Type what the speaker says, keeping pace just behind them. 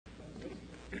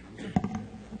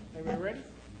Everybody ready?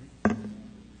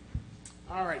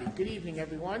 All righty. Good evening,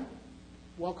 everyone.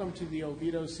 Welcome to the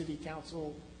Oviedo City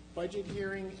Council budget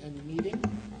hearing and meeting.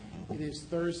 It is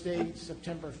Thursday,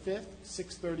 September 5th,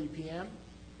 6:30 p.m.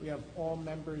 We have all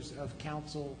members of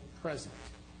council present.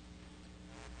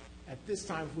 At this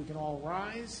time, if we can all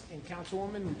rise, and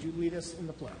Councilwoman, would you lead us in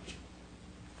the pledge?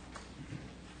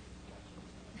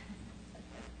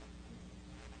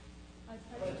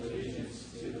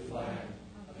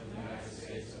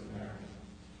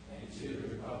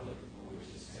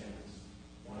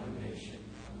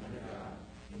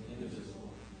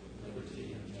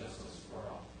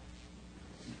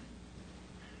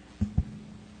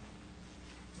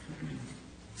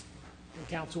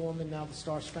 Councilwoman, now the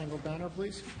Star-Spangled Banner,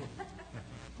 please. No,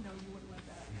 you wouldn't like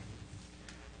that.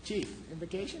 Chief,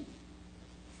 invocation?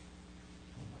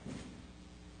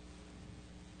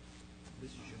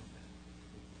 This is your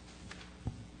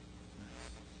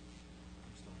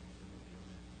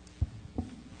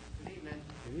Good evening.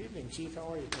 Good evening, Chief.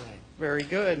 How are you tonight? Very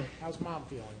good. How's Mom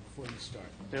feeling before you start?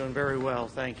 Doing very well,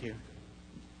 thank you.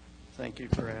 Thank you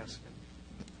for asking.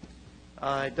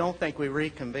 I don't think we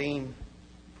reconvened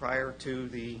prior to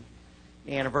the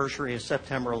anniversary of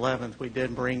September 11th. We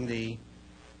did bring the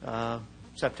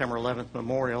September 11th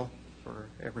memorial for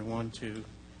everyone to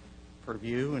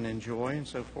view and enjoy and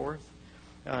so forth.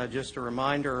 Just a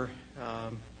reminder,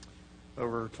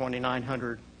 over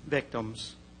 2,900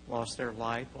 victims lost their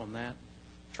life on that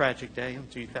tragic day in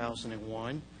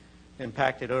 2001.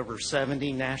 Impacted over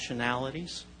 70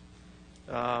 nationalities.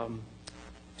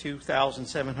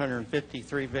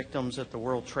 2,753 victims at the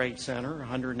World Trade Center,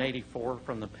 184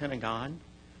 from the Pentagon,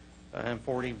 and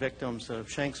 40 victims of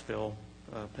Shanksville,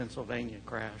 Pennsylvania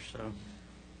crash. So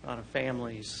a lot of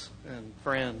families and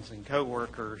friends and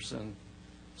coworkers and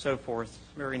so forth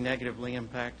very negatively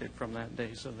impacted from that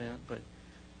day's event. But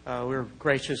we were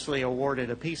graciously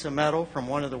awarded a piece of metal from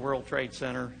one of the World Trade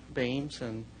Center beams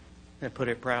and put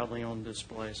it proudly on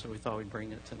display, so we thought we'd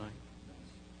bring it tonight.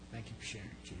 Thank you for sharing,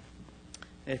 Chief.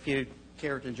 If you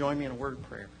care to join me in a word of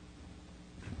prayer.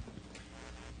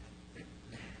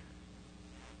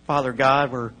 Father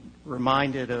God, we're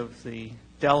reminded of the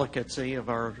delicacy of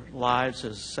our lives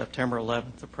as September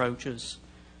 11th approaches.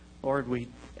 Lord, we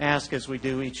ask, as we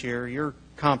do each year, your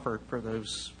comfort for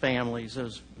those families,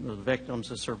 the victims,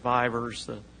 the survivors,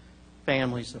 the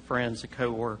families, the friends, the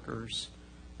co-workers,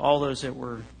 all those that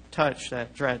were touched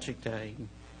that tragic day.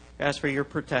 Ask for your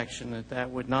protection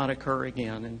that would not occur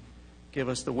again, and give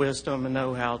us the wisdom and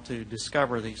know-how to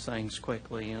discover these things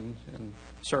quickly and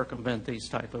circumvent these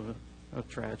type of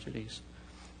tragedies.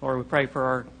 Lord, we pray for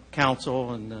our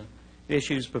council and the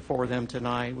issues before them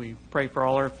tonight. We pray for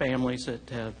all our families that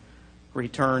have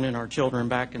returned and our children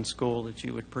back in school, that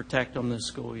you would protect them this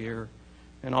school year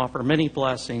and offer many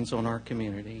blessings on our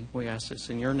community. We ask this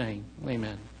in your name.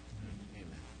 Amen.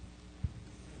 Amen.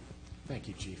 Thank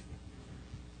you, Chief.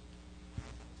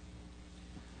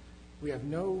 We have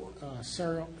no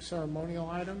ceremonial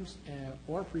items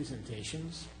or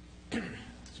presentations, so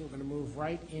we're going to move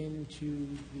right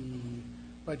into the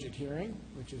budget hearing,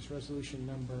 which is resolution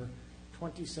number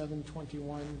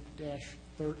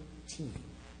 2721-13.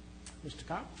 Mr.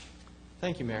 Cobb?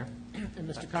 Thank you, Mayor. And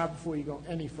Mr. Cobb, before you go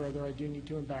any further, I do need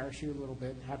to embarrass you a little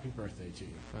bit. Happy birthday to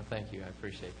you. Well, thank you. I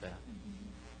appreciate that.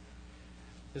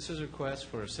 This is a request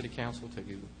for City Council to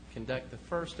conduct the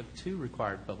first of two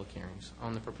required public hearings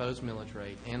on the proposed millage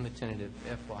rate and the tentative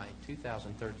FY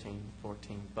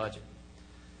 2013-14 budget.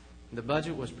 The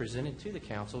budget was presented to the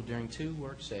Council during two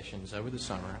work sessions over the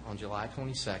summer on July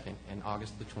 22nd and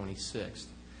August the 26th.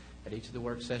 At each of the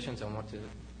work sessions, I want to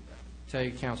tell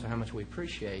you, Council, how much we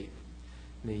appreciate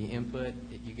the input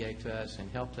that you gave to us and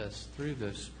helped us through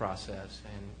this process,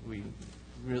 and we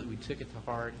took it to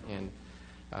heart, and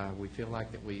we feel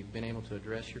like that we've been able to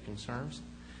address your concerns.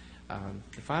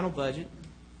 The final budget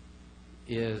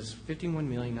is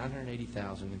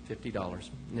 $51,980,050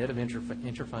 net of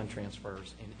interfund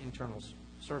transfers and internal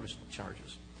service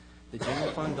charges. The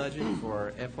general fund budget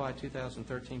for FY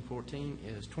 2013-14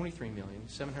 is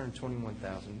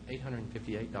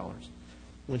 $23,721,858,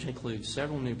 which includes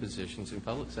several new positions in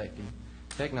public safety,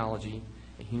 technology,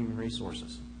 and human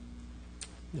resources.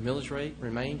 The millage rate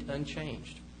remained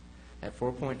unchanged at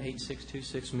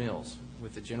 4.8626 mils,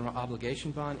 with the general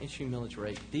obligation bond issue millage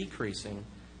rate decreasing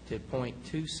to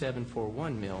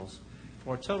 0.2741 mils,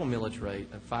 for a total millage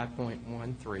rate of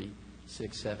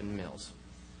 5.1367 mils.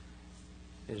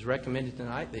 It is recommended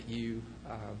tonight that you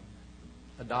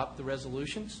adopt the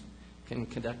resolutions and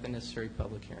conduct the necessary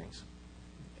public hearings.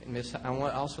 And I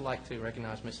would also like to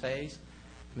recognize Ms. Hayes,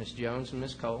 Ms. Jones, and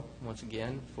Ms. Cole once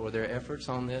again for their efforts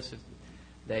on this.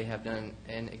 They have done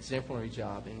an exemplary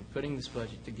job in putting this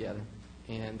budget together,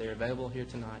 and they're available here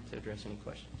tonight to address any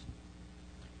questions.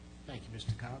 Thank you,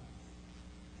 Mr. Cobb.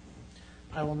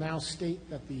 I will now state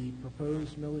that the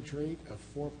proposed millage rate of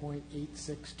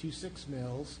 4.8626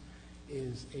 mils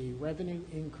is a revenue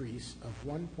increase of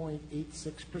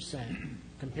 1.86%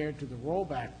 compared to the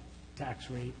rollback tax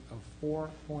rate of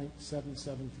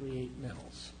 4.7738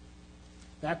 mils.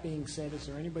 That being said, is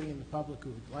there anybody in the public who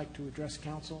would like to address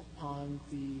council on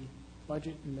the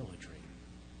budget and millage rate?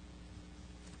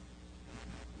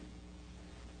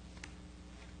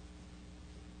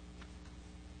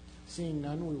 Seeing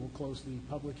none, we will close the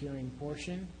public hearing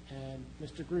portion. And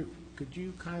Mr. Groot, could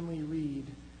you kindly read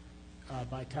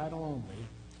by title only,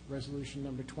 resolution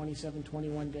number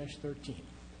 2721-13?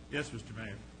 Yes, Mr.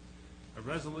 Mayor. A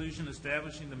resolution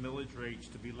establishing the millage rates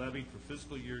to be levied for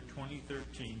fiscal year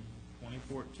 2013-2014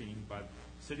 by the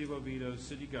City of Oviedo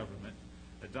City Government,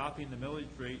 adopting the millage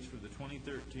rates for the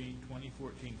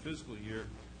 2013-2014 fiscal year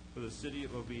for the City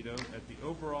of Oviedo at the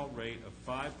overall rate of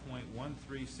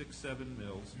 5.1367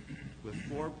 mils, with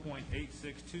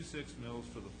 4.8626 mils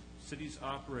for the city's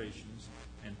operations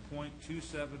and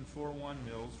 .2741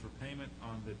 mils for payment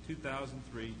on the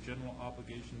 2003 general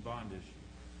obligation bond issue,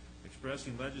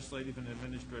 expressing legislative and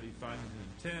administrative findings and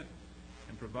intent,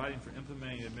 and providing for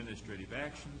implementing administrative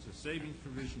actions, a savings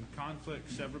provision, conflict,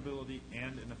 severability,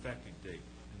 and an effective date.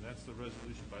 And that's the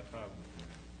resolution by title, Mr. Mayor.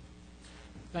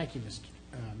 Thank you,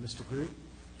 Mr. Groot.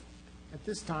 At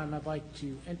this time, I'd like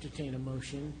to entertain a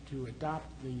motion to adopt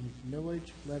the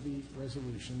millage levy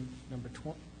resolution number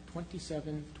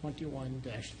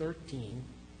 2721-13.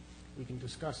 We can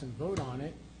discuss and vote on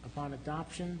it. Upon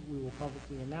adoption, we will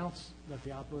publicly announce that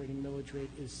the operating millage rate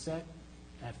is set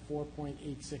at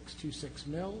 4.8626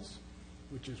 mils,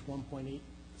 which is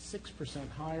 1.86%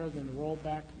 higher than the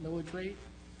rollback millage rate,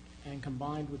 and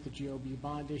combined with the GOB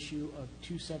bond issue of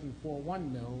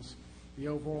 2741 mils, the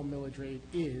overall millage rate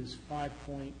is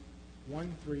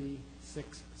 5.1367.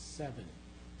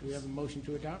 Do we have a motion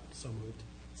to adopt? So moved.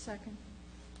 Second.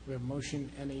 We have a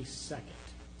motion and a second.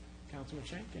 Councilman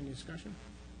Schenk, any discussion?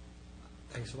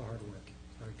 Thanks for the hard work.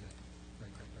 Very good.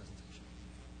 Very great presentation.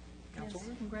 Yes,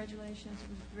 Councilwoman? congratulations. It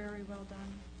was very well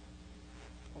done.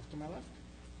 Off to my left.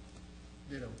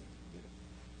 Ditto.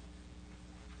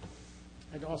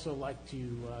 I'd also like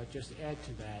to just add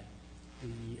to that,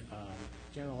 the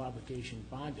general obligation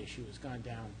bond issue has gone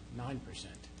down 9%.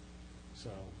 So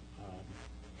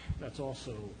that's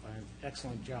also an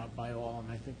excellent job by all,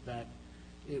 and I think that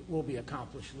it will be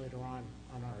accomplished later on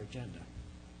our agenda.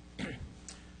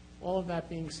 All of that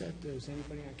being said, does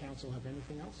anybody on council have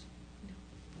anything else? No.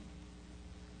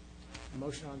 The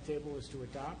motion on the table is to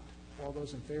adopt. All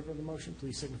those in favor of the motion,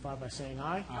 please signify by saying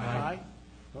aye. Aye.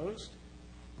 Opposed?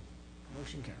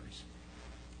 Motion carries.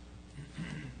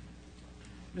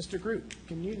 Mr. Groot,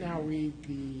 can you now read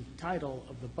the title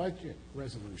of the budget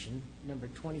resolution, number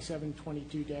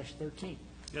 2722-13?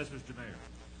 Yes, Mr. Mayor.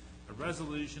 A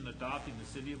resolution adopting the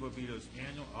City of Oviedo's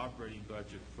annual operating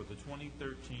budget for the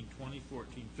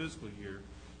 2013-2014 fiscal year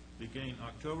beginning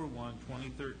October 1,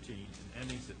 2013 and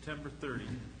ending September 30,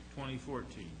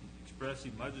 2014,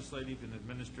 expressing legislative and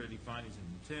administrative findings and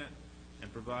intent,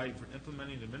 and providing for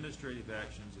implementing administrative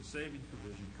actions, a savings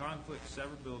provision, conflict,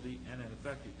 severability, and an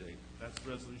effective date. That's the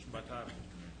resolution by title,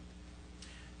 Mr. Mayor.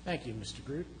 Thank you, Mr.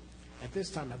 Groot. At this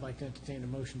time, I'd like to entertain a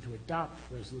motion to adopt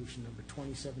resolution number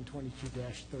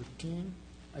 2722-13,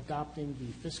 adopting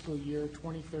the fiscal year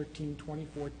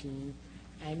 2013-2014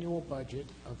 annual budget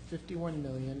of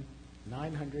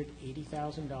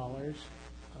 $51,980,000,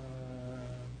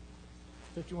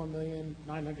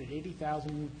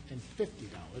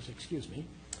 $51,980,050, excuse me,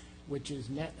 which is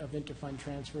net of interfund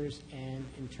transfers and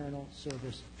internal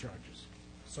service charges.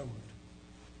 So moved.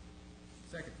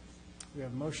 Second. We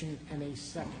have a motion and a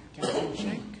second. Councilman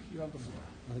Schenk, you have the floor.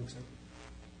 I think so.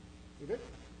 You good?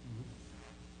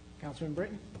 Councilman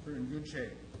Britton? We're in good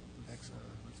shape. Excellent.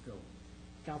 Let's go.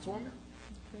 Councilwoman?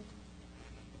 Good.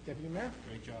 Deputy Mayor?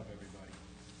 Great job, everybody.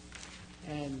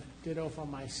 And ditto for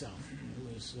myself. It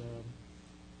was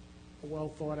a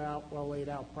well-thought-out,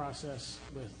 well-laid-out process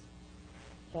with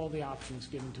all the options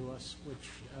given to us, which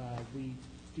we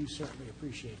do certainly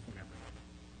appreciate from everyone.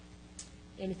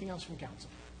 Anything else from council?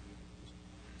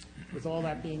 With all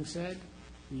that being said,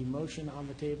 the motion on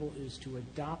the table is to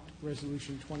adopt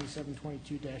Resolution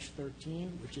 2722-13,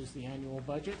 which is the annual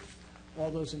budget. All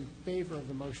those in favor of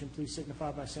the motion, please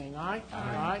signify by saying aye.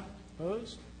 Aye.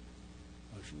 Opposed?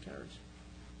 Motion carries.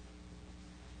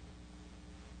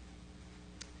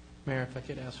 Mayor, if I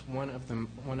could ask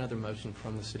one other motion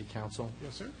from the city council.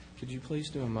 Yes, sir? Could you please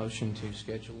do a motion to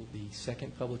schedule the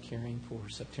second public hearing for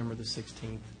September the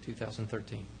 16th,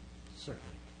 2013? Certainly.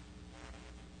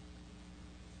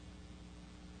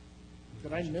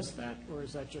 Did I miss that, or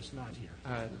is that just not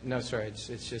here? No, sir, it's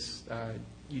just,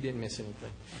 you didn't miss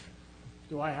anything.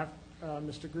 Do I have,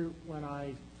 Mr. Groot, when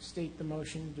I state the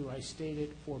motion, do I state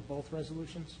it for both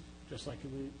resolutions, just like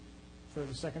for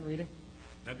the second reading?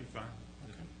 That'd be fine.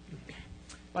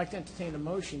 I'd like to entertain a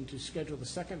motion to schedule the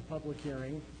second public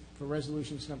hearing for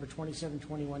resolutions number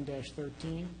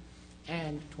 2721-13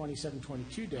 and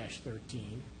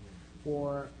 2722-13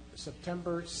 for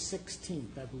September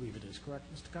 16th, I believe it is, correct,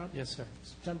 Mr. Cobb? Yes, sir.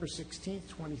 September 16th,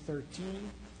 2013,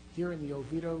 here in the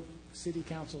Oviedo City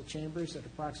Council chambers at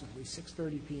approximately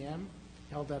 6:30 p.m.,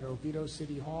 held at Oviedo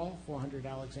City Hall, 400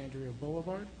 Alexandria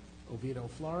Boulevard, Oviedo,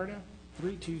 Florida,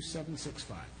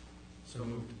 32765. So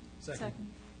moved. Second.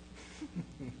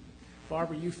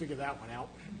 Barbara, you figure that one out.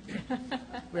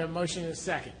 We have a motion and a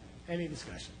second. Any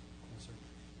discussion? Yes, sir.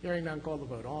 Hearing none, call the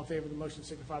vote. All in favor of the motion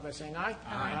signify by saying aye.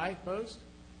 Aye. Opposed?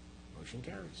 Motion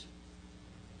carries.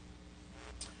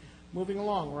 Moving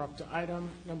along, we're up to item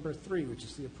number 3, which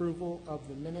is the approval of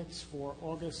the minutes for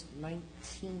August 19th,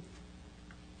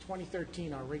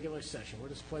 2013, our regular session.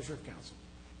 What is the pleasure of council?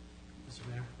 Mr.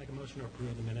 Mayor, make a motion to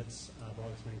approve the minutes of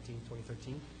August 19,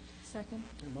 2013. Second.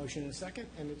 A motion and a second.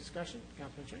 Any discussion?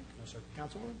 Councilman Schenk? No, sir.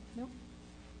 Councilwoman? Nope.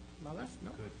 My left?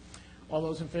 No. Good. All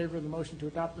those in favor of the motion to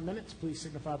adopt the minutes, please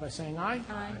signify by saying aye.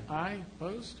 Aye. Aye.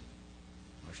 Opposed?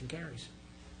 Motion carries.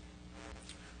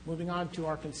 Moving on to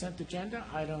our consent agenda,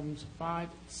 items 5,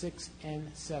 6, and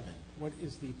 7. What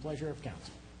is the pleasure of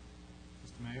council?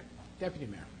 Mr. Mayor, Deputy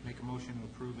Mayor. make a motion to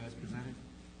approve as presented.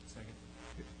 Second.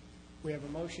 We have a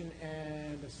motion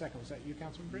and a second. Was that you,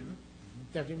 Councilman Britton?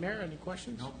 Deputy Mayor, any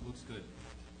questions? Nope, looks good.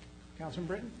 Councilman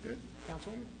Britton? Good.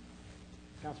 Councilwoman?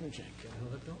 Councilman Schenk?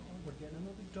 Another dog? We're getting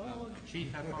another dog.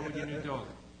 Chief, have fun with your new dog.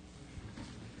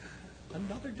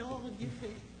 Another dog.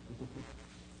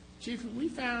 Chief, have we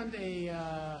found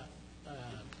a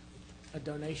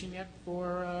donation yet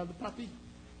for the puppy?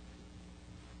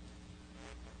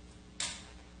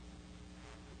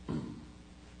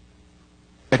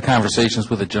 Had conversations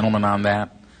with a gentleman on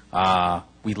that.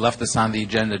 We left this on the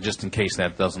agenda just in case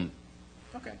that doesn't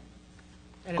Okay.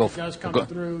 And go. if it does come go-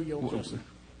 through, you'll just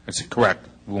That's correct.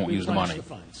 We won't use the replenish money. the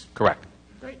funds. Correct.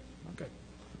 Great, okay.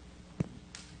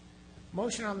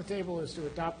 Motion on the table is to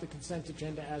adopt the consent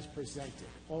agenda as presented.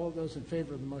 All of those in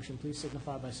favor of the motion, please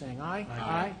signify by saying aye.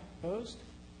 Aye. Opposed?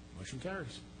 Motion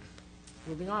carries.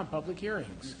 Moving on, public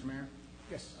hearings. Mr. Mayor,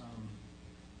 Yes.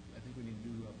 I think we need to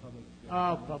do a public.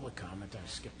 Oh, public comment, I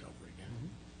skipped over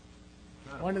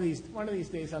again. One of these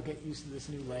days, I'll get used to this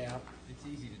new layout. It's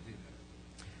easy to do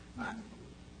that.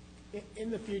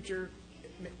 In the future,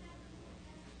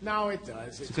 no, it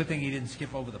does. It's a good thing he didn't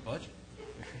skip over the budget.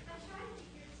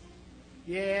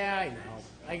 Yeah, I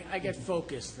know. I get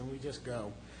focused and we just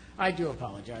go. I do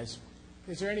apologize.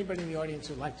 Is there anybody in the audience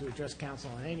who'd like to address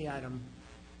council on any item,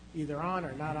 either on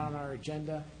or not on our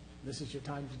agenda? This is your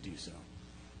time to do so.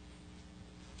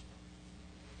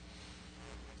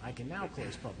 I can now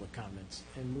close public comments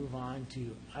and move on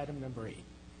to item number 8.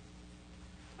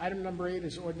 Item number 8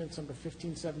 is ordinance number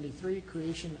 1573,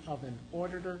 creation of an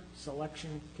auditor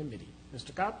selection committee.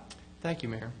 Mr. Cobb? Thank you,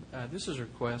 Mayor. This is a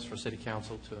request for City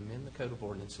Council to amend the Code of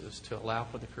Ordinances to allow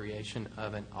for the creation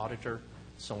of an auditor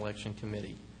selection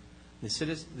committee. The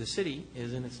city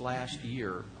is in its last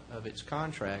year of its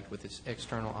contract with its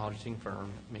external auditing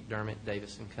firm, McDermott,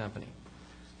 Davis & Company.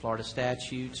 Florida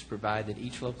statutes provide that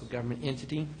each local government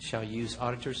entity shall use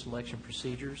auditor selection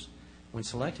procedures when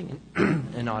selecting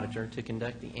an auditor to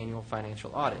conduct the annual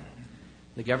financial audit.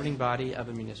 The governing body of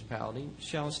a municipality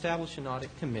shall establish an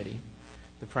audit committee.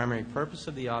 The primary purpose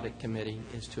of the audit committee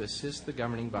is to assist the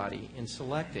governing body in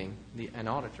selecting an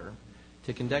auditor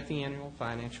to conduct the annual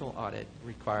financial audit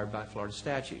required by Florida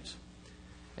statutes.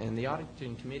 And the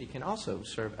auditing committee can also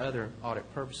serve other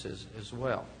audit purposes as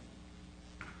well.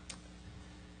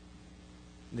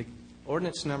 The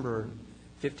ordinance number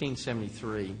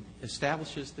 1573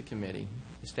 establishes the committee,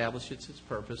 establishes its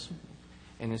purpose,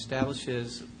 and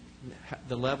establishes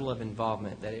the level of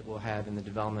involvement that it will have in the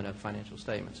development of financial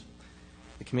statements.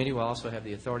 The committee will also have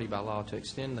the authority by law to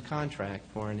extend the contract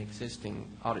for an existing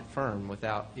audit firm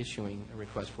without issuing a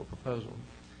request for proposal.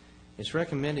 It's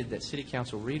recommended that City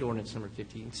Council read ordinance number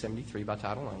 1573 by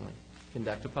title only,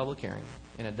 conduct a public hearing,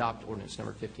 and adopt ordinance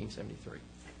number 1573.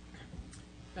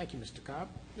 Thank you, Mr. Cobb.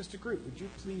 Mr. Groot, would you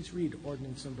please read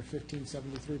ordinance number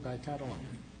 1573 by title only?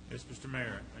 Yes, Mr.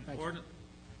 Mayor. Thank you.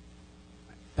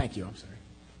 Thank you, I'm sorry.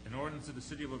 An ordinance of the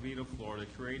City of Oviedo, Florida,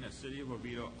 creating a City of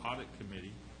Oviedo Audit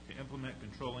Committee to implement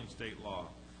controlling state law,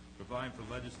 providing for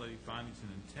legislative findings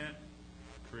and intent,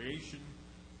 creation,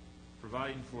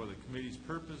 providing for the committee's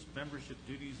purpose, membership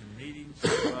duties and meetings,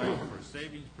 providing for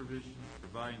savings provisions,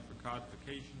 providing for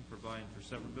codification, providing for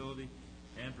severability,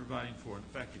 and providing for an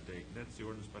effective date. And that's the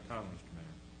ordinance by title, Mr.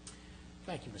 Mayor.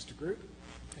 Thank you, Mr. Groot.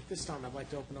 At this time, I'd like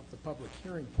to open up the public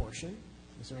hearing portion.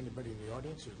 Is there anybody in the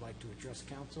audience who would like to address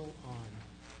council on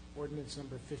ordinance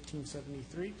number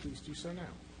 1573? Please do so now.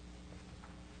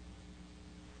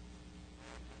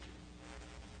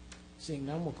 Seeing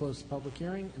none, we'll close the public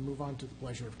hearing and move on to the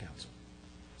pleasure of council.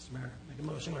 Mr. Mayor, make a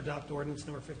motion to adopt ordinance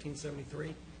number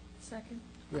 1573. Second?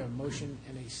 We have a motion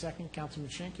and a second. Councilman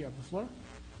Schenk, you have the floor.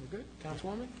 We're good?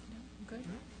 Councilwoman? I'm good.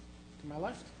 To my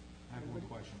left? I have one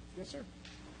question. Yes, sir.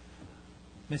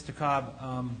 Mr. Cobb,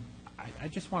 I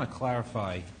just want to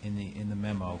clarify in the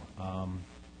memo.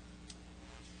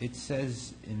 It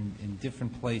says in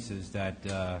different places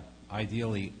that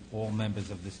ideally all members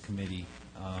of this committee,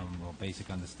 well, basic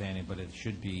understanding, but it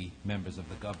should be members of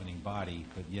the governing body.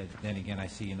 But yet, then again, I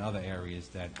see in other areas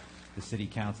that the city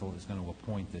council is going to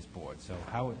appoint this board. So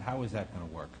how is that going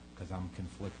to work? Because I'm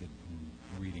conflicted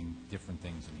in reading different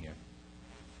things in here.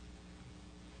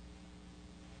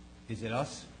 Is it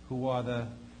us who are the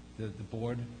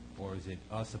board, or is it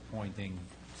us appointing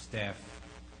staff,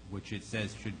 which it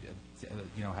says should,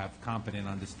 have competent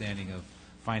understanding of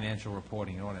financial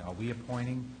reporting and audit? Are we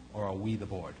appointing, or are we the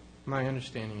board? My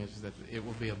understanding is that it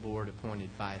will be a board appointed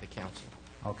by the council.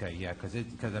 Okay, yeah, because it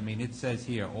says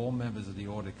here, all members of the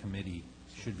audit committee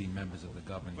should be members of the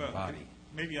governing body.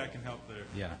 Maybe I can help there.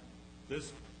 Yeah,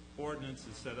 This ordinance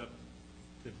is set up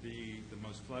to be the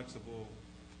most flexible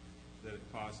that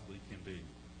it possibly can be.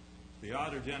 The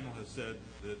Auditor General has said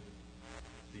that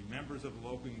the members of the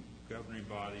local governing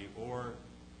body, or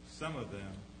some of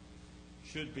them,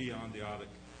 should be on the audit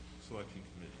selection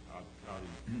committee, auditing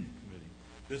committee.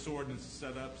 This ordinance is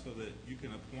set up so that you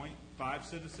can appoint 5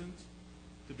 citizens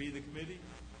to be the committee.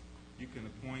 You can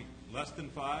appoint less than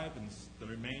 5 and the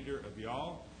remainder of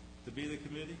y'all to be the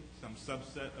committee, some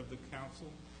subset of the council,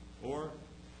 or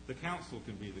the council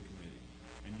can be the committee.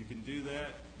 And you can do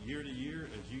that year to year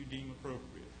as you deem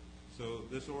appropriate. So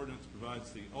this ordinance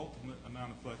provides the ultimate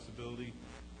amount of flexibility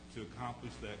to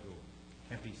accomplish that goal.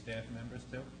 can be staff members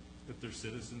too? If they're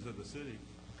citizens of the city,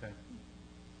 Okay.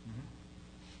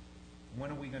 When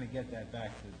are we going to get that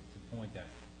back to point that?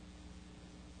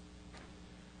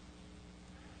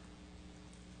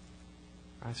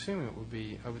 I assume it will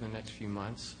be over the next few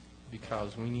months,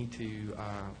 because we need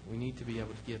to be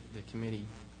able to get the committee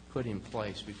put in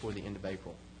place before the end of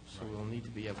April. So we'll need to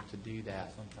be able to do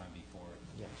that. Sometime before.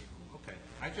 Yes. Okay.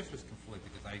 I just was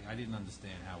conflicted because I didn't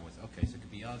understand how it was. Okay, so it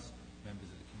could be us, members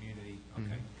of the community.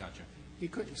 Okay, gotcha. He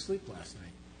couldn't sleep last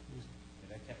night. Yeah,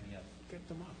 that kept me up. Kept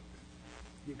him up.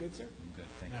 You good, sir? I'm good,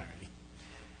 thank All you. righty.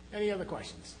 Any other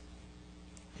questions?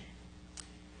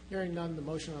 Hearing none, the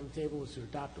motion on the table is to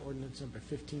adopt ordinance number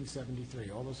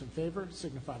 1573. All those in favor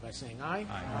signify by saying aye.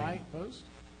 Aye. Opposed?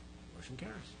 Motion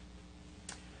carries.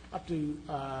 Up to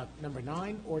number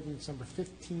 9, ordinance number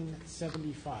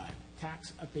 1575,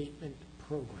 tax abatement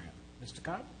program. Mr.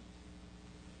 Cobb?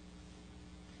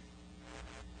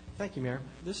 Thank you, Mayor.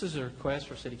 This is a request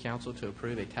for City Council to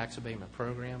approve a tax abatement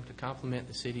program to complement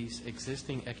the city's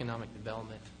existing economic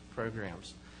development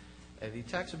programs. The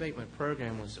tax abatement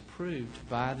program was approved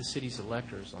by the city's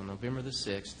electors on November the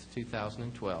 6th,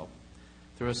 2012,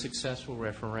 through a successful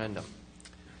referendum.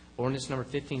 Ordinance number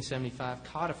 1575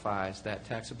 codifies that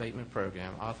tax abatement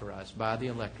program authorized by the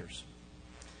electors.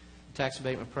 The tax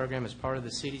abatement program is part of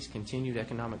the city's continued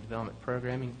economic development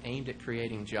programming aimed at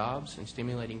creating jobs and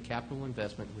stimulating capital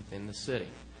investment within the city.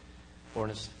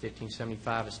 Ordinance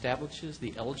 1575 establishes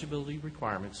the eligibility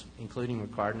requirements, including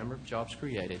required number of jobs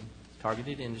created,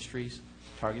 targeted industries,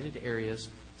 targeted areas,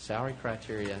 salary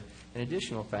criteria, and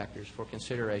additional factors for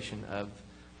consideration of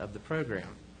the program.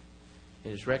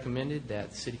 It is recommended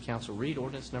that the City Council read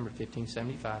ordinance number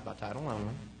 1575 by title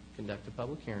only, conduct a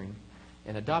public hearing,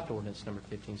 and adopt ordinance number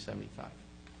 1575.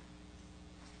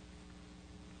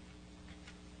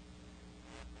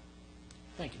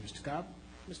 Thank you, Mr. Cobb.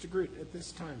 Mr. Groot, at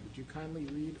this time, would you kindly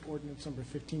read ordinance number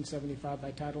 1575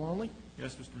 by title only?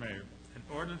 yes, Mr. Mayor. An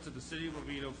ordinance of the City of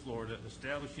Oviedo, Florida,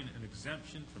 establishing an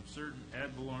exemption from certain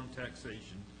ad valorem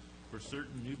taxation for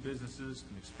certain new businesses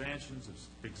and expansions of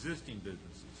existing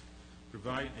businesses,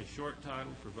 providing a short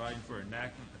title, providing for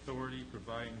enactment authority,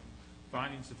 providing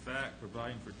findings of fact,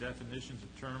 providing for definitions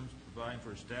of terms, providing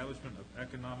for establishment of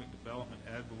economic development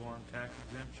ad valorem tax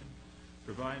exemption,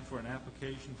 providing for an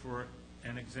application for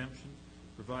an exemption,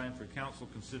 providing for council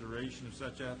consideration of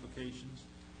such applications,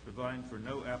 providing for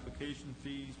no application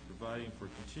fees, providing for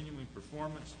continuing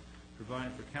performance,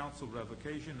 providing for council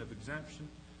revocation of exemption,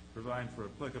 providing for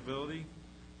applicability,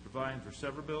 providing for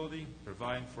severability,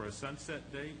 providing for a sunset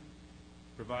date,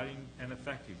 providing an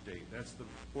effective date. That's the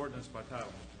ordinance by title,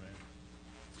 Mr. Mayor.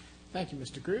 Thank you,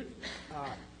 Mr. Groot.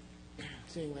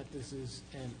 Seeing that this is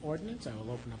an ordinance, I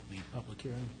will open up the public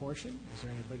hearing portion. Is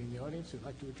there anybody in the audience who'd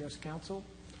like to address council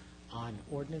on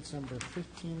ordinance number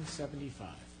 1575?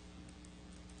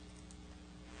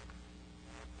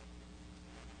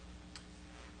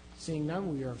 Seeing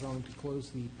none, we are going to close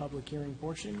the public hearing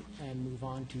portion and move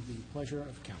on to the pleasure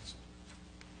of council.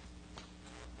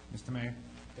 Mr. Mayor,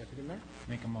 Deputy Mayor?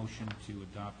 make a motion to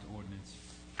adopt ordinance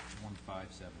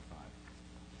 1575.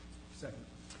 Second.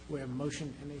 We have a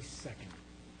motion and a second.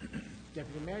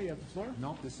 Deputy Mayor, you have the floor.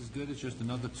 Nope, this is good. It's just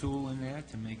another tool in there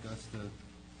to make us the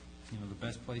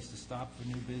best place to stop for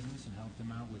new business and help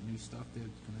them out with new stuff they're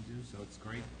going to do. So it's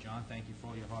great. John, thank you for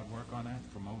all your hard work on that,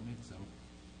 promoting it. So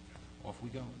off we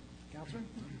go. Councilman?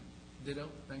 Ditto.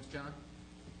 Thanks, John.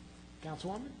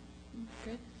 Councilwoman?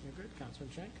 Good. You're good.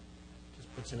 Councilman Shank?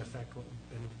 Just puts in effect what we've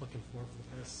been looking for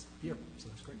the past year, so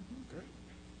that's great. Great.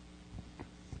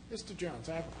 Mr. Jones,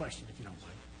 I have a question, if you don't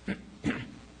mind.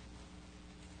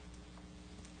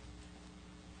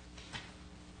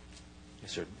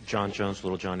 Yes, sir. John Jones,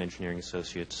 Little John Engineering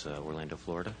Associates, Orlando,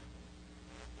 Florida.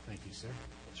 Thank you, sir.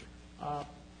 Yes, sir.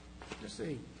 Just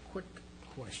a quick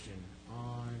question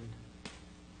on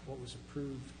what was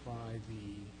approved by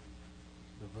the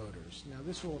voters. Now,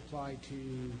 this will apply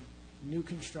to new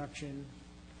construction,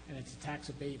 and it's a tax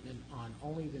abatement on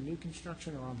only the new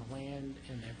construction or on the land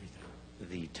and everything?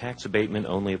 The tax abatement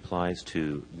only applies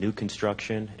to new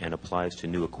construction and applies to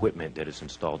new equipment that is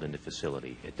installed in the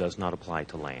facility. It does not apply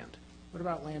to land. What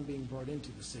about land being brought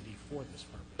into the city for this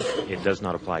purpose? It does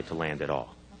not apply to land at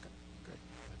all. Okay, good.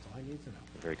 That's all I need to know.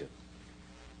 Very good.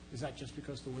 Is that just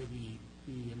because the way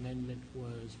the amendment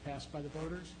was passed by the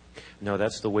voters? No,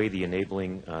 that's the way the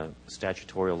enabling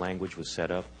statutory language was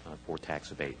set up for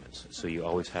tax abatements. So you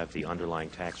always have the underlying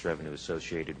tax revenue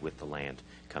associated with the land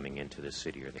coming into the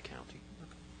city or the county.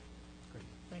 Great,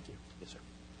 thank you. Yes, sir.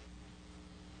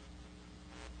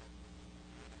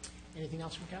 Anything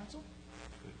else from council?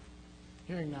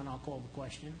 Hearing none, I'll call the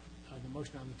question. The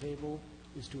motion on the table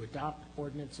is to adopt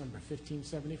ordinance number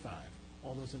 1575.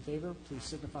 All those in favor, please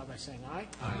signify by saying aye.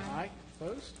 Aye.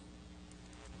 Opposed?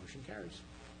 Motion carries.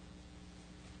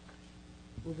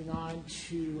 Moving on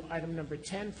to item number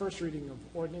 10, first reading of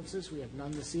ordinances. We have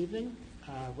none this evening.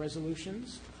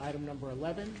 Resolutions. Item number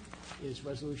 11 is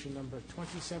resolution number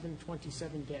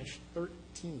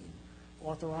 2727-13,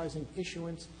 authorizing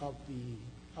issuance of the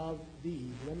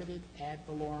limited ad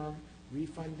valorem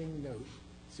refunding note,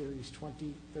 Series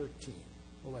 2013.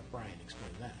 We'll let Brian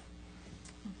explain that.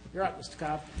 You're up, Mr.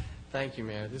 Cobb. Thank you,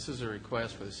 Mayor. This is a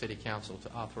request for the City Council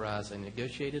to authorize a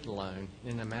negotiated loan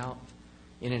in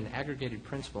an aggregated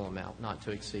principal amount not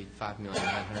to exceed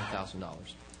 $5,900,000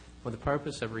 for the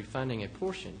purpose of refunding a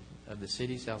portion of the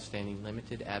city's outstanding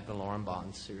limited ad valorem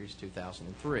bonds, Series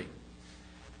 2003.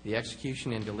 The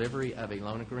execution and delivery of a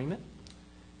loan agreement,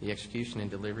 the execution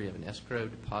and delivery of an escrow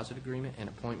deposit agreement and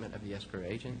appointment of the escrow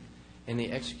agent, and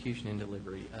the execution and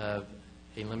delivery of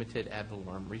a limited ad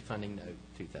valorem refunding note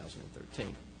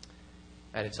 2013.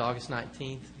 At its August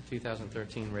 19,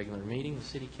 2013 regular meeting, the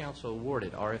City Council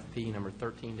awarded RFP number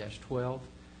 13-12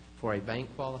 for a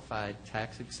bank-qualified,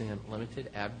 tax-exempt limited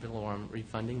ad valorem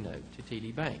refunding note to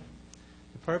TD Bank.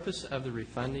 The purpose of the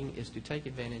refunding is to take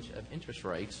advantage of interest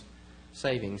rates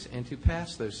savings and to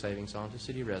pass those savings on to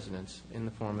city residents in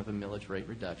the form of a millage rate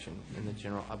reduction in the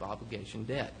general obligation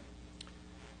debt.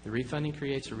 The refunding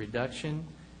creates a reduction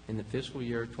in the fiscal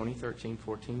year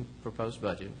 2013-14 proposed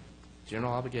budget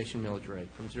general obligation millage rate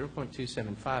from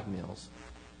 0.275 mils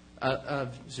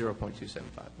of 0.275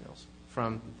 mils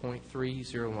from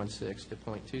 0.3016 to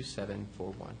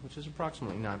 0.2741, which is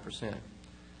approximately 9%.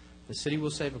 The city will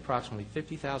save approximately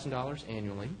 $50,000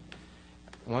 annually,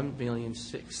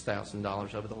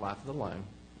 $1,006,000 over the life of the loan,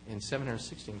 and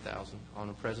 $716,000 on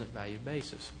a present value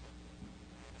basis.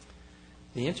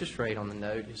 The interest rate on the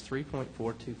note is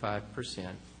 3.425%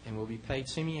 and will be paid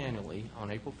semi-annually on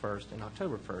April 1st and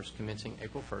October 1st, commencing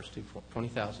April 1st,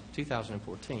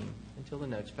 2014, until the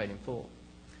note is paid in full.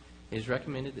 It is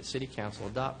recommended that City Council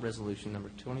adopt Resolution number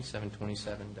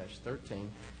 2727-13.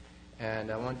 And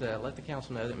I want to let the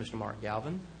Council know that Mr. Mark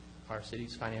Galvin, our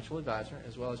city's financial advisor,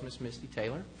 as well as Ms. Misty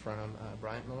Taylor from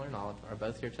Bryant, Miller & Olive, are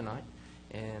both here tonight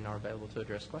and are available to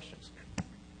address questions.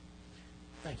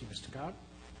 Thank you, Mr. Cobb.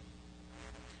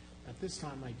 At this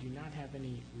time, I do not have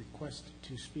any request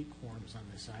to speak forms on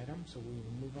this item, so we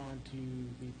will move on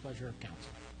to the pleasure of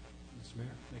council. Mr. Mayor,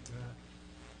 make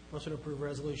a motion to approve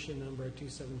resolution number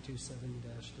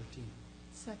 2727-13.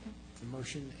 Second. A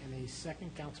motion and a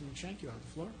second. Councilman Schenk, you have the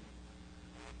floor.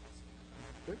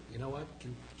 Good. You know what?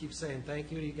 Can keep saying thank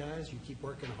you to you guys. You keep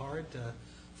working hard to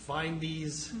find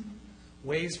these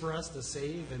ways for us to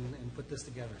save and put this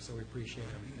together, so we appreciate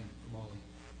everything from all of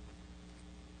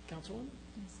you. Councilwoman,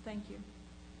 Yes, thank you.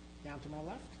 down to my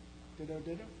left. Ditto,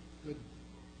 ditto. Good.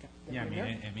 Yeah, Deputy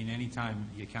Mayor? I mean, anytime,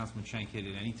 yeah, Councilman Schenk hit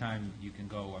it, anytime you can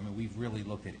go, I mean, we've really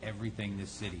looked at everything this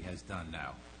city has done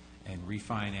now and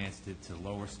refinanced it to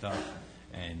lower stuff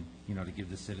and, you know, to give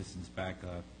the citizens back a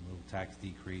little tax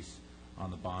decrease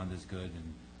on the bond is good.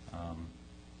 And,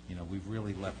 you know, we've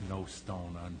really left no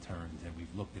stone unturned, and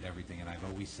we've looked at everything. And I've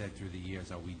always said through the years,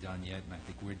 are we done yet? And I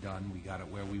think we're done. We got it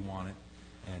where we want it,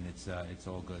 and it's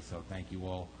all good. So thank you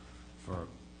all for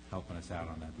helping us out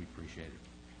on that. We appreciate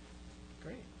it.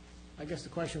 Great. I guess the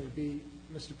question would be,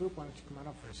 Mr. Boop, why don't you come on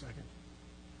up for a second?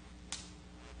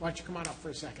 Why don't you come on up for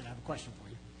a second? I have a question for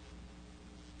you.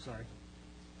 Sorry.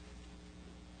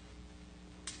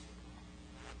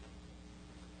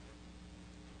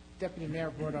 Deputy Mayor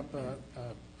brought up a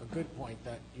good point,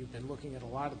 that you've been looking at a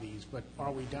lot of these, but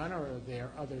are we done, or are there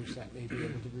others that may be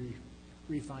able to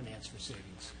refinance for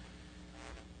savings?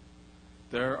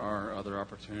 There are other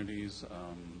opportunities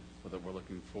that we're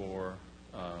looking for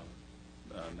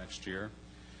next year.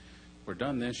 We're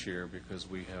done this year because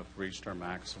we have reached our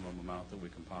maximum amount that we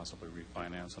can possibly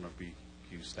refinance on our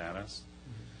BQ status.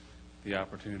 The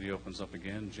opportunity opens up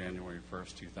again January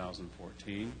 1st,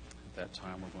 2014. At that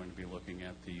time, we're going to be looking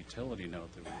at the utility note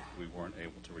that we weren't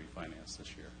able to refinance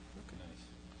this year. Okay. Nice.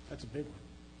 That's a big one.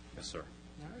 Yes, sir.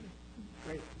 All righty.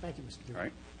 Great. Thank you, Mr. Boop. All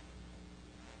right.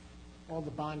 All the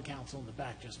bond counsel in the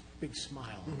back, just big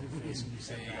smile on their face when you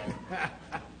say that.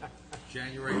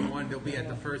 January 1, they'll be at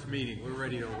the first meeting. We're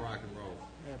ready to rock and roll.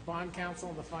 Yeah, bond counsel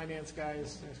and the finance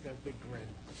guys, has got a big grin.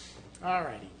 All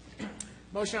righty.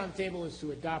 Motion on the table is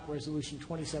to adopt Resolution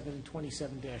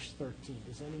 2727-13.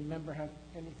 Does any member have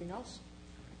anything else?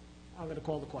 I'm going to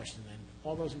call the question then.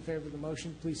 All those in favor of the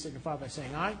motion, please signify by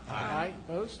saying aye. Aye.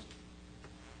 Opposed?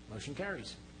 Motion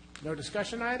carries. No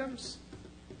discussion items?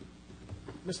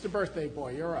 Mr. Birthday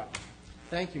Boy, you're up.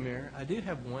 Thank you, Mayor. I do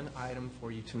have one item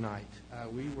for you tonight.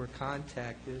 We were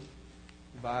contacted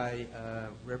by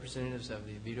representatives of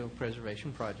the Oviedo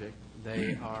Preservation Project.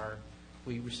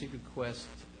 We received a request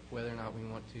whether or not we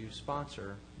want to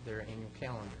sponsor their annual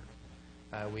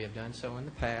calendar. We have done so in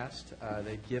the past.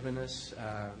 They've given us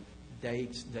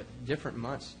dates, that different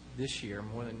months this year,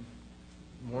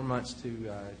 more months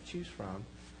to choose from.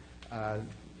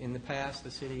 In the past,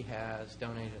 the city has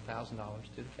donated $1,000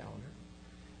 to the calendar.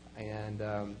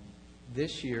 And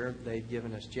this year, they've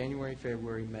given us January,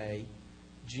 February, May,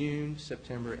 June,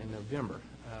 September, and November.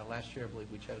 Last year, I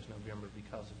believe we chose November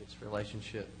because of its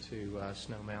relationship to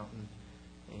Snow Mountain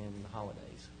and the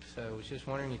holidays. So I was just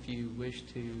wondering if you wish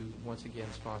to, once again,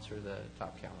 sponsor the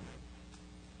top calendar.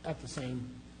 At the same,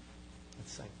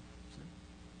 That's the same.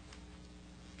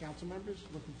 council members,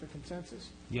 looking for consensus?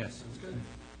 Yes.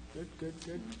 Good.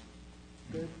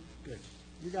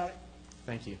 You got it?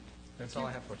 Thank you. That's all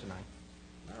I have for tonight.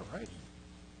 All right.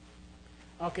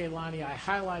 Okay, Lonnie, I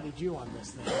highlighted you on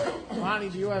this thing. Lonnie,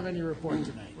 do you have any report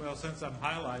tonight? Well, since I'm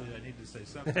highlighted, I need to say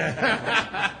something.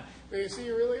 Well, you see,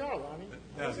 you really are, Lonnie.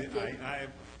 No,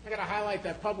 I got to highlight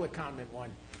that public comment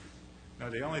one. No,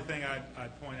 the only thing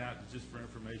I'd point out, just for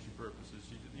information purposes,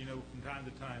 you know, from time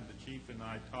to time, the chief and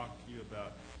I talk to you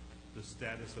about the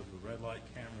status of the red light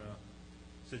camera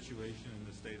situation in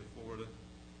the state of Florida.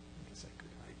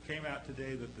 It came out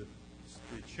today that the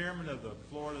chairman of the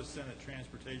Florida Senate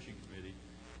Transportation Committee,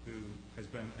 who has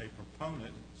been a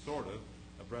proponent, sort of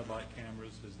red light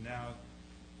cameras, has now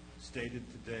stated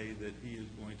today that he is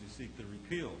going to seek the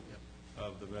repeal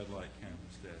of the red light camera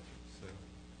statute. So,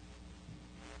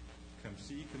 come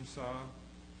see, come saw,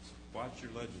 watch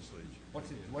your legislature.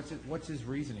 What's his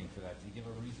reasoning for that? Did he give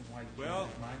a reason why? Well,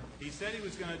 he said he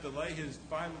was going to delay his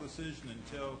final decision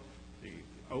until the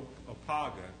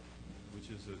OPAGA, which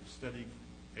is a study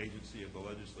agency of the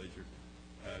legislature,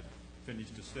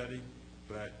 finished a study,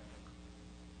 but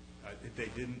they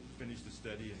didn't finish the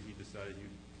study, and he decided he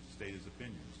would state his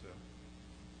opinion. So,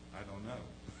 I don't know.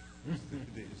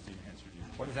 They just didn't answer you.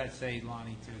 What does that say,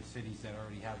 Lonnie, to cities that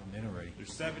already have them in already?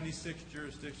 There's 76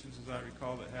 jurisdictions, as I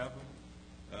recall, that have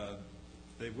them.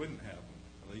 They wouldn't have them,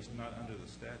 at least not under the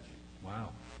statute.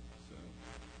 Wow. So,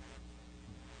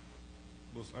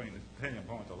 well, I mean, depending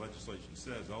upon what the legislation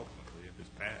says, ultimately, if it's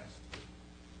passed.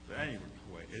 But anyway,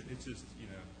 it's just, you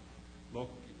know,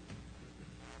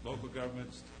 local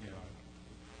governments,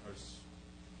 are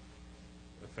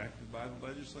affected by the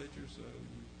legislature, so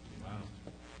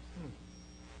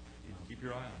you keep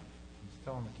your eye on it. Just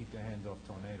tell them to keep their hands off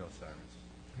tornado sirens.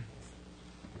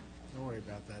 Don't worry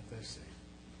about that, they're safe.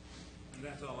 And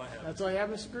that's all I have. That's all you have,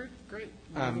 Mr. Groot? Great.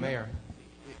 Mayor,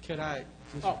 could I,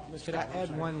 Oh, Mr. could I Cobb, I'm add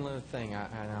sorry. one little thing?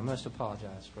 And I must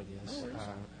apologize for this. No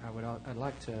worries. I'd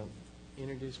like to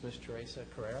introduce Ms. Teresa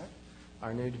Carrera,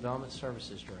 our new Development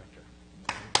Services Director.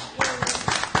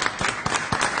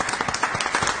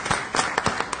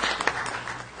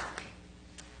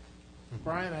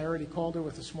 Brian, I already called her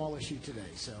with a small issue today,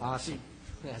 so. Awesome.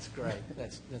 That's great.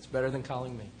 That's better than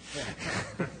calling me.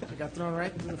 I got thrown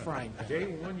right into the frying pan. Day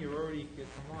one, you're already,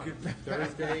 come on,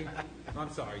 Thursday,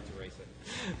 I'm sorry, Teresa.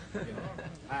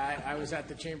 I was at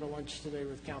the chamber lunch today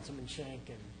with Councilman Shank,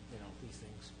 and, these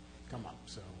things come up,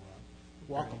 so,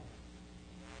 welcome.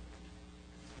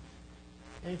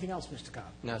 Anything else, Mr. Cobb?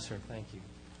 No, sir, thank you.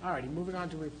 All righty, moving on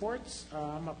to reports.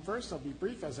 I'm up first. I'll be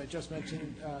brief. As I just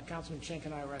mentioned, Councilman Shank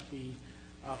and I were at the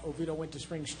Oviedo Winter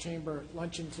Springs Chamber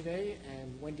luncheon today,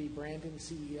 and Wendy Brandon,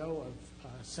 CEO of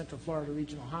Central Florida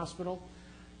Regional Hospital,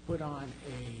 put on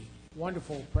a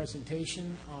wonderful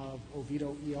presentation of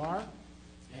Oviedo ER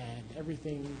and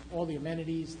everything, all the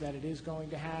amenities that it is going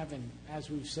to have. And as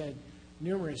we've said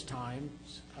numerous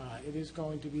times, it is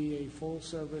going to be a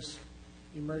full-service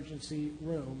emergency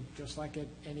room, just like at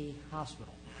any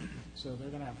hospital. So they're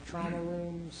going to have trauma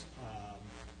rooms,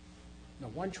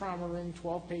 one trauma room,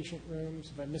 12 patient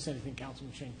rooms. If I miss anything,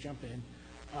 Councilman Shank, jump in.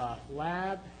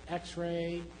 Lab,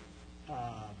 X-ray,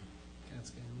 CAT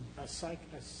scan. a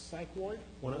psych ward.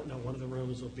 One of the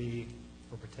rooms will be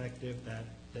for protective, that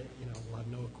we'll have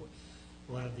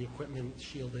we'll have the equipment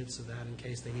shielded so that in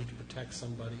case they need to protect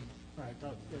somebody. Right,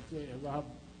 they'll have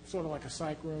sort of like a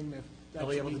psych room if that They'll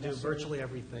be should able to do necessary. virtually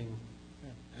everything.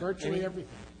 Yeah, virtually Any-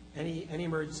 everything. Any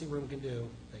emergency room can do,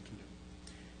 they can do.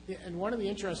 Yeah, and one of the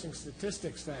interesting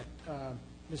statistics that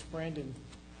Ms. Brandon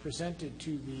presented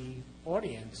to the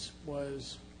audience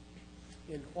was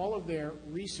in all of their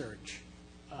research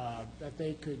that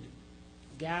they could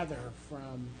gather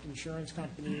from insurance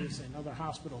companies and other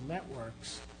hospital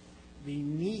networks, the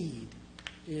need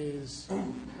is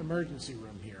emergency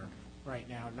room here right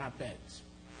now, not beds.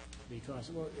 Because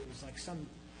it was like some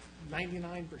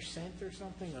 99% or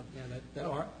something of. Yeah, that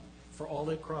are, for all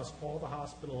across all the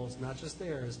hospitals, not just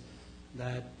theirs,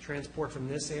 that transport from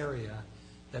this area,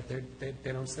 that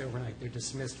they don't stay overnight, they're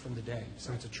dismissed from the day.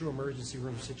 So it's a true emergency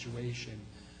room situation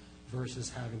versus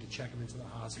having to check them into the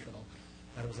hospital.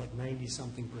 That was like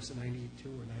 90-something %, 92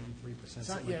 or 93%,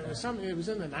 something Yeah, like it was that. it was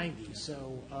in the 90s,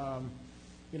 so,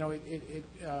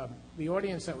 the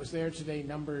audience that was there today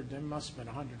numbered, there must have been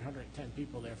 100, 110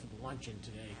 people there for the luncheon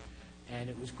today, and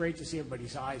it was great to see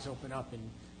everybody's eyes open up and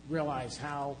realize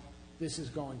how this is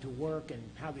going to work and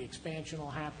how the expansion will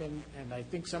happen, and I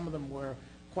think some of them were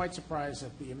quite surprised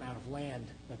at the amount of land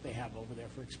that they have over there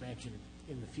for expansion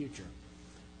in the future.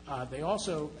 They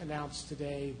also announced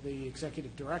today the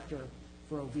executive director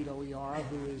for Oviedo ER,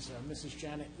 who is Mrs.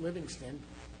 Janet Livingston.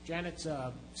 Janet's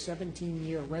a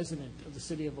 17-year resident of the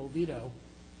city of Oviedo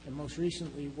and most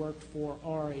recently worked for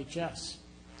RHS,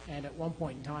 and at one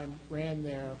point in time ran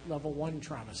their level 1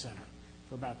 trauma center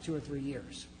for about 2 or 3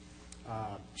 years.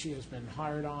 She has been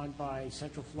hired on by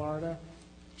Central Florida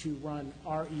to run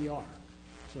RER.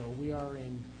 So we are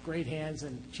in great hands,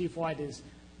 and Chief White is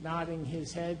nodding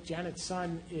his head. Janet's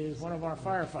son is one of our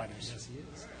firefighters. Yes, he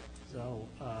is. So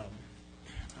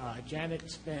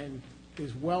Janet's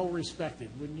is well respected,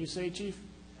 wouldn't you say, Chief?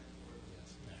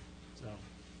 So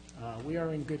we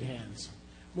are in good hands.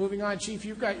 Moving on, Chief,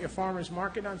 you've got your farmers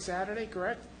market on Saturday,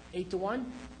 correct? 8 to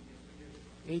 1?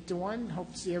 8 to 1.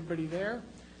 Hope to see everybody there.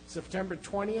 September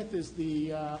 20th is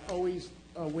the always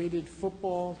awaited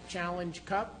football challenge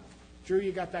cup. Drew,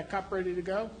 you got that cup ready to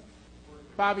go?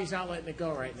 Bobby's not letting it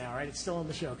go right now, right? It's still in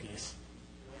the showcase.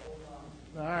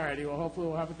 All righty. Well, hopefully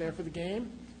we'll have it there for the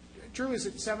game. Drew, is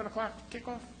it 7 o'clock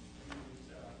kickoff?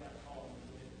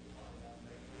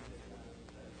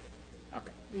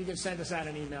 Okay. You can send us out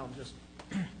an email and just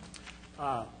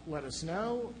let us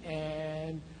know.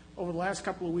 And over the last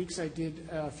couple of weeks, I did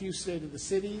a few State of the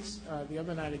Cities. The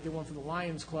other night, I did one for the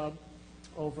Lions Club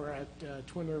over at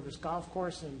Twin Rivers Golf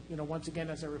Course. And, once again,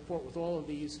 as I report with all of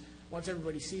these, once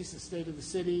everybody sees the state of the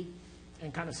city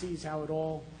and kind of sees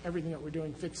how everything that we're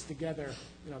doing fits together,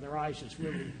 their eyes just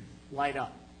really light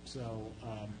up. So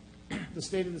the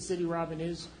state of the city, Robin,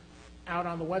 is out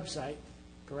on the website,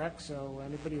 correct? So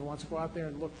anybody who wants to go out there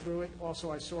and look through it.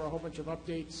 Also, I saw a whole bunch of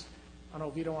updates on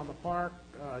Oviedo on the Park,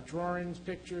 drawings,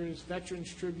 pictures,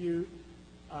 Veterans Tribute.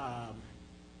 Yeah,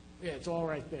 it's all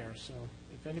right there. So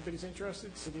If anybody's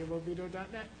interested,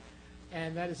 cityofoviedo.net.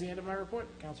 And that is the end of my report.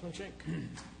 Councilman Schenk.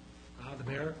 The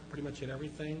mayor pretty much hit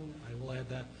everything. I will add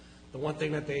that the one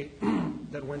thing that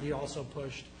that Wendy also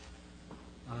pushed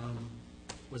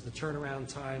was the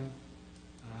turnaround time.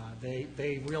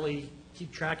 They really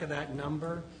keep track of that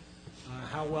number,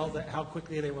 how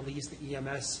quickly they release the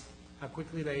EMS, how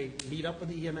quickly they meet up with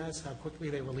the EMS, how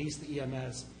quickly they release the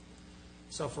EMS.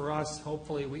 So for us,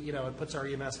 hopefully, it puts our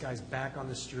EMS guys back on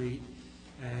the street,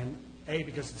 and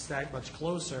because it's that much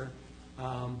closer,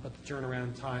 but the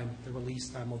turnaround time, the release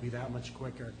time will be that much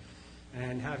quicker.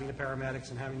 And having the paramedics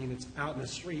and having units out in the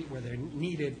street where they're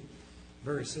needed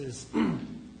versus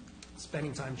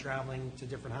spending time traveling to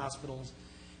different hospitals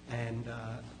and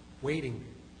waiting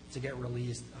to get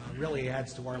released really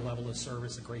adds to our level of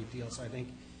service a great deal. So I think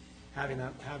having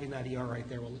that ER right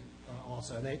there will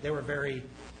also. And they were very.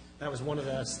 That was one of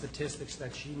the statistics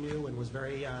that she knew and was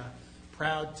very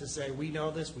proud to say, we know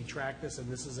this, we track this, and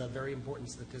this is a very important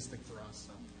statistic for us.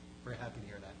 So very happy to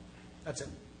hear that. That's it.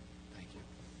 Thank you.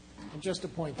 And just to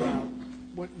point out,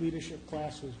 what leadership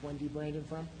class was Wendy Brandon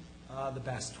from? The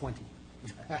best, 20.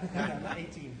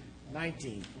 19.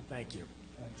 19, thank you.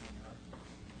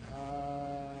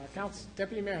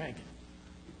 Deputy Mayor Henkin.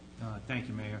 Thank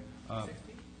you, Mayor. 19.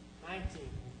 19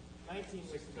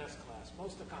 was the best class,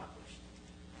 most accomplished.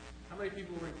 How many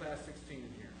people were in class 16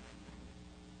 in here?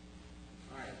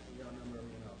 All right, we got a number of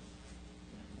everyone else.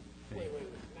 Wait,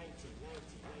 19.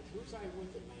 Who was I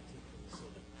with in 19 from the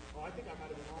city? Oh, I think I might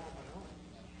have been all on my own.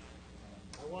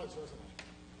 I was, wasn't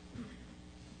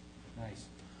I? Nice.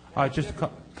 Just a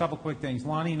couple quick things.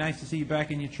 Lonnie, nice to see you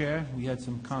back in your chair. We had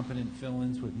some competent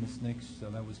fill-ins with Ms. Nix, so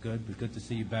that was good, but good to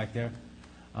see you back there.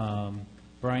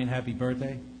 Brian, happy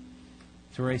birthday.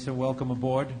 Teresa, welcome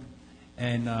aboard.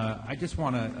 And I just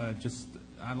want to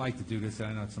I like to do this, and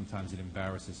I know sometimes it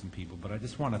embarrasses some people, but I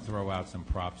just want to throw out some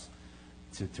props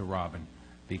to Robin,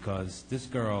 because this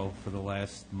girl, for the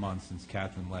last month since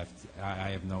Catherine left, I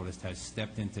have noticed has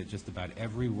stepped into just about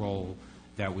every role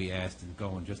that we asked, and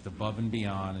going just above and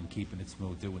beyond and keeping it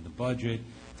smooth, doing the budget,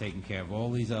 taking care of all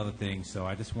these other things. So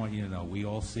I just want you to know we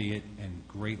all see it and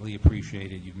greatly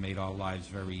appreciate it. You've made our lives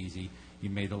very easy. You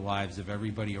made the lives of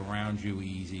everybody around you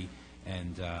easy,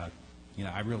 and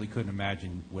I really couldn't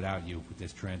imagine without you with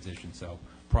this transition. So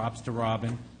props to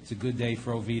Robin. It's a good day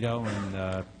for Oviedo,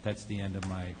 and that's the end of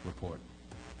my report.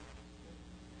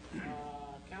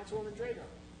 Councilwoman Drago.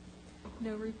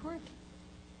 No report?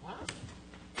 Wow.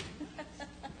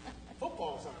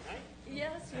 Football's on, right?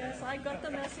 Yes, I got the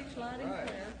message loud and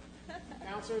clear.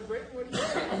 Councilor Britton, what do you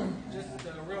say? Just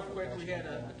real quick, we had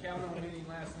a council meeting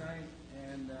last night,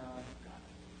 and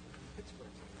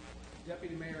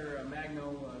Deputy Mayor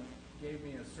Magno gave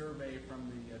me a survey from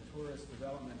the Tourist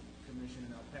Development Commission,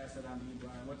 and I'll pass that on to you,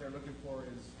 Brian. What they're looking for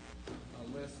is a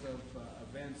list of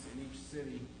events in each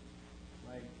city,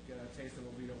 like Taste of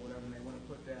Oviedo, whatever, and they want to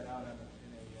put that out in a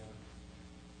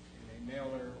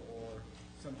mailer or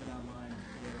something online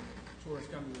where tourists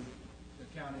come to the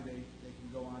county, they can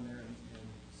go on there and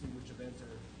see which events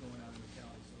are going on in the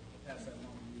county. So I'll pass that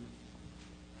along to you.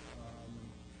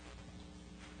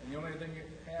 And the only thing you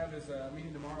have is a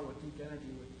meeting tomorrow with Duke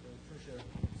Energy with Tricia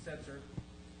Setzer,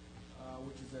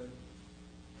 which is an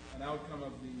outcome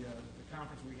of the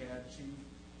conference we had. She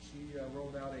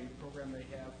rolled out a program they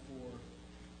have for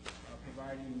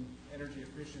providing energy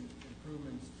efficient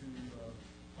improvements to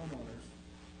homeowners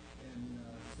in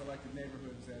selected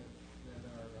neighborhoods that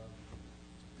are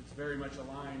it's very much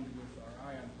aligned with our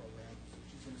ION program. So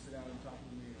she's going to sit down and talk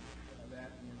to me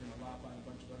that, and we're going to lop on a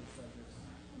bunch of other subjects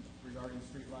regarding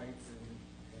street lights and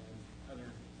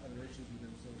other issues with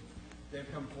them. So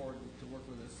they've come forward to work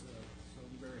with us, so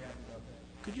we're very happy about that.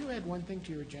 Could you add one thing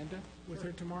to your agenda with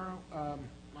her tomorrow?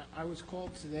 I was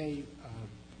called today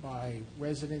by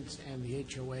residents and the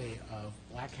HOA of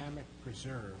Black Hammock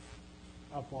Preserve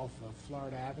up off of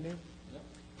Florida Avenue. Yep.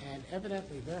 And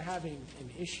evidently, they're having an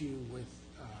issue with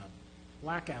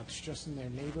blackouts just in their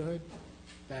neighborhood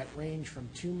that range from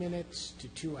 2 minutes to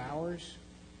 2 hours,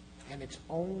 and it's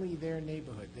only their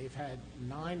neighborhood. They've had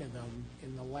 9 of them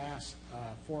in the last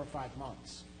 4 or 5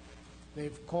 months.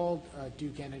 They've called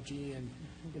Duke Energy, and,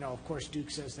 of course,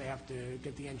 Duke says they have to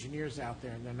get the engineers out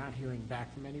there, and they're not hearing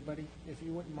back from anybody. If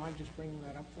you wouldn't mind just bringing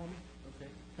that up for me?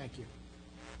 Okay. Thank you.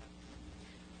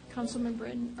 Councilman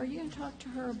Britton, are you going to talk to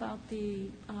her about the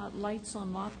lights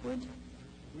on Lockwood?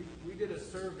 We did a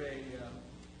survey.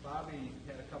 Bobby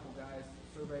had a couple guys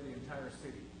survey the entire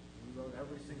city. We wrote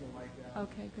every single light down.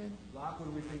 Okay, good.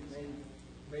 Lockwood, we think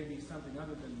may be something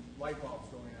other than light bulbs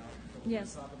going out. So we're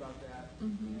Yes. going to talk about that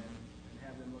and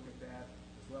have them look at that,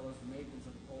 as well as the maintenance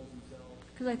of the poles themselves.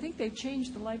 Because I think they've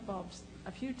changed the light bulbs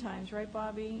a few times, right,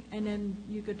 Bobby? And then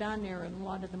you go down there and a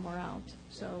lot of them are out.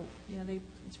 So, yeah,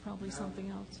 it's probably something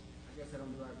else. I guess I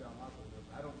don't drive down Lockwood, but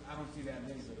I don't see that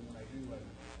many, but when I do, I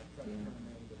try to come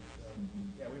in. But,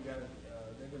 yeah, we've got,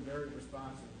 they've been very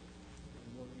responsive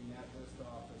in working that list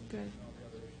off and Good. all the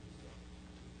other issues. So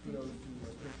kudos to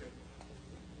Tricia.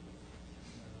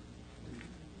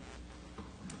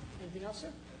 Anything else,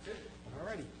 sir? That's it. All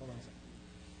righty, hold on a second.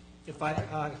 If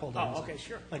I, hold on. Oh, a second. okay,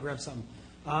 sure. I grab something.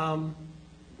 Now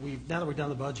that we've done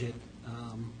the budget,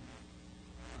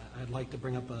 I'd like to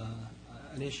bring up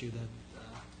an issue that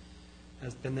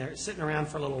has been there, sitting around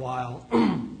for a little while,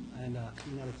 and now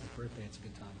that it's his birthday, it's a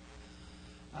good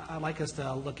time. I'd like us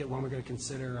to look at when we're going to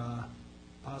consider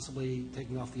possibly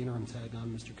taking off the interim tag on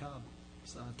Mr.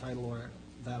 Cobb's title or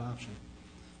that option,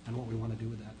 and what we want to do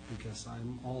with that, because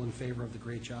I'm all in favor of the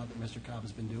great job that Mr. Cobb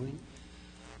has been doing.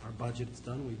 Our budget's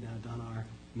done, we've now done our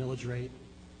millage rate,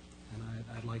 and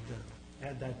I'd like to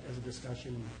add that as a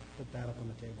discussion and put that up on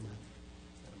the table now.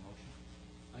 Is that a motion?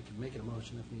 I could make it a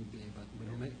motion if need be, but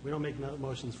we don't make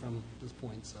motions from this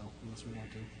point, so, unless we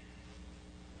want to.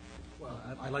 Well,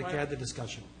 I'd like to add the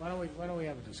discussion. Why don't we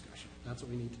have a discussion? That's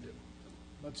what we need to do.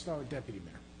 Let's start with Deputy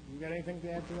Mayor. You got anything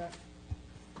to add to that?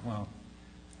 Well,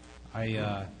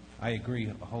 I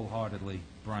agree wholeheartedly,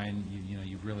 Brian.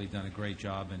 You've really done a great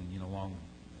job, and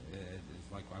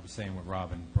it's like I was saying with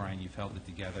Robin, Brian, you've held it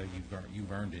together.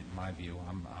 You've earned it, in my view.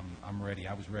 I'm ready.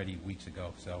 I was ready weeks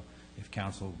ago. So, if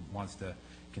council wants to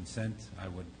consent, I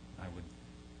would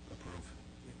approve.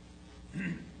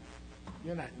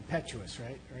 You're not impetuous,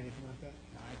 right, or anything like that?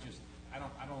 No,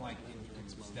 I don't like interim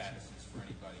statuses for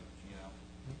anybody.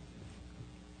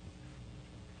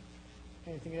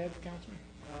 Anything to add, Councilman?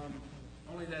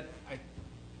 Only that I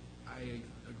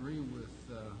agree with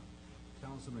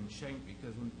Councilman Schenk,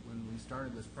 because when we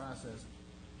started this process,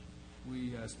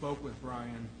 we spoke with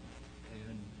Brian,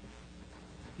 and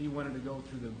he wanted to go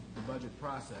through the budget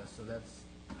process, so that's,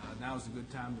 now's a good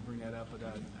time to bring that up, but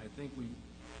I think we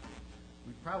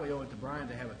probably owe it to Brian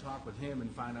to have a talk with him and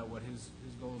find out what his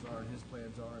goals are and his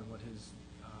plans are and what his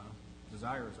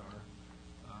desires are.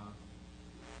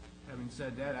 Having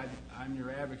said that, I'm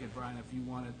your advocate, Brian. If you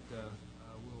want it,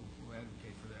 we'll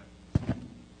advocate for that.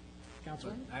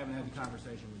 Councilman? I haven't had the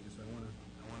conversation with you, so I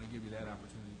want to give you that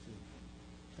opportunity too.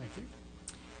 Thank you.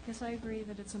 Yes, I agree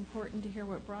that it's important to hear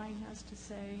what Brian has to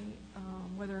say,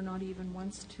 whether or not he even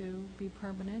wants to be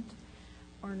permanent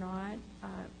or not.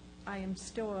 I am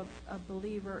still a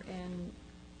believer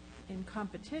in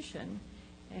competition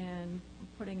and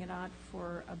putting it out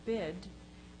for a bid,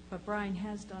 but Brian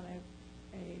has done a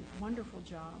wonderful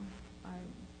job. I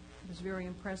was very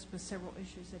impressed with several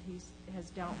issues that he has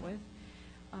dealt with.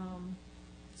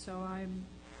 So I'm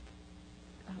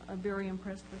very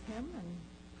impressed with him,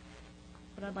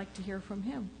 but I'd like to hear from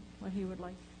him what he would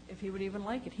like, if he would even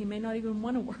like it. He may not even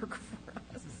want to work for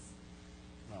us.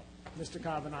 Well, Mr.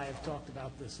 Cobb and I have talked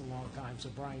about this a long time, so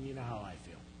Brian, you know how I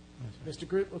feel. Mr.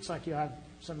 Groot, looks like you have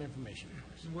some information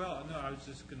for us. Well, no, I was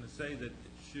just going to say that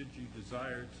should you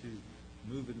desire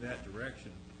to move in that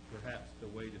direction, perhaps the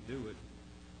way to do it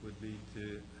would be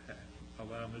to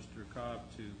allow Mr. Cobb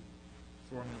to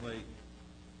formulate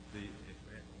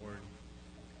or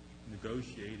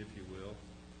negotiate, if you will,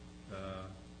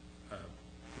 a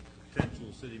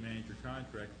potential city manager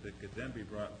contract that could then be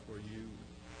brought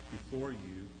before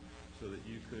you, so that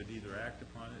you could either act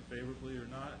upon it favorably or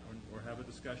not, or have a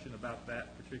discussion about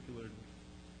that particular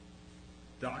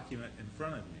document in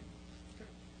front of you.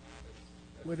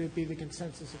 Would it be the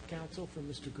consensus of council for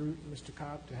Mr. Groot and Mr.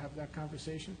 Cobb to have that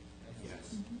conversation?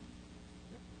 Yes.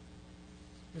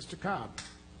 Mr. Cobb,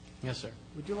 Yes, sir.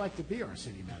 would you like to be our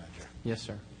city manager? Yes,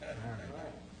 sir. All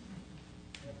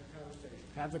right.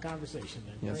 Have the conversation,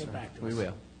 then. Yes, Bring sir. it back to We us.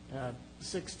 will.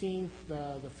 16th,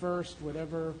 the 1st,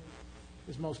 whatever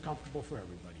is most comfortable for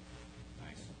everybody.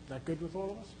 Nice. Is that good with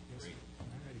all of us? Great. All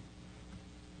righty.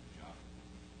 Good job.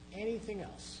 Anything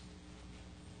else?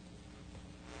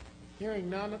 Hearing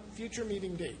none, future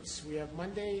meeting dates. We have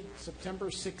Monday, September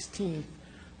 16th.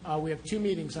 We have 2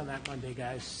 meetings on that Monday,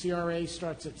 guys. CRA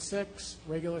starts at 6,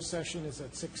 regular session is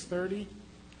at 6:30.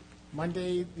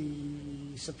 Monday,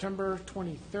 the September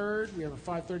 23rd, we have a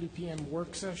 5:30 p.m.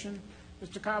 work session.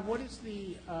 Mr. Cobb, what is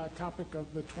the topic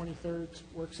of the 23rd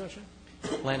work session?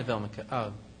 Land Development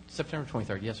Code, September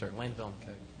 23rd, yes, sir, Land Development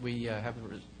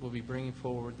Code. We'll be bringing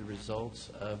forward the results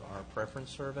of our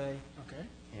preference survey, Okay.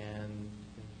 and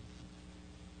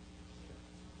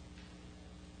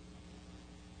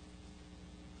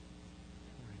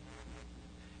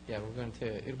yeah,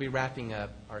 it'll be wrapping up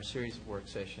our series of work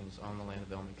sessions on the Land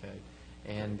Development Code.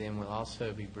 And then we'll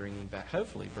also be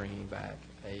hopefully bringing back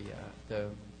the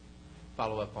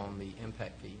follow up on the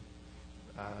impact fee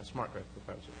smart growth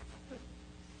proposal.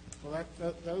 Well,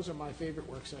 those are my favorite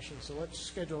work sessions, so let's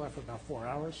schedule that for about 4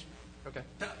 hours. Okay.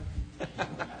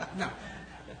 No.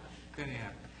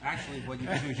 Actually, what you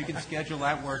can do is you can schedule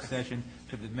that work session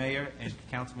to the mayor and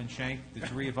Councilman Schenk. The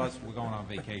three of us, we're going on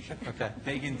vacation. Okay.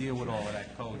 They can deal with all of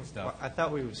that code stuff. Well, I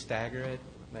thought we would stagger it,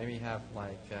 maybe have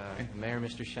like Mayor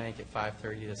Mr. Shank at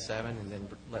 5:30 to 7, and then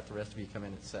let the rest of you come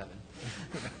in at 7.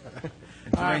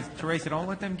 And Teresa, don't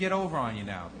let them get over on you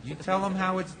now. You tell them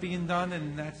how it's being done,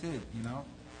 and that's it, you know?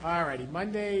 All righty,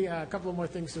 Monday, a couple of more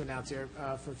things to announce here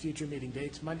for future meeting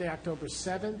dates. Monday, October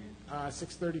 7th,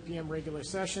 6:30 PM regular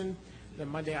session. Then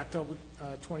Monday, October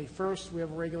 21st, we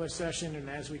have a regular session, and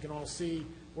as we can all see,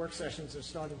 work sessions are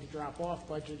starting to drop off.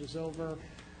 Budget is over,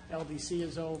 LDC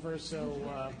is over,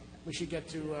 so we should get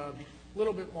to a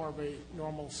little bit more of a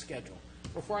normal schedule.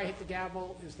 Before I hit the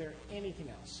gavel, is there anything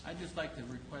else? I'd just like to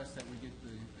request that we get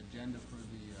the agenda for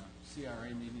the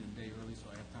CRA meeting a day early so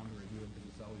I have time to review it because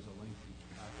it's always a lengthy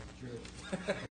document.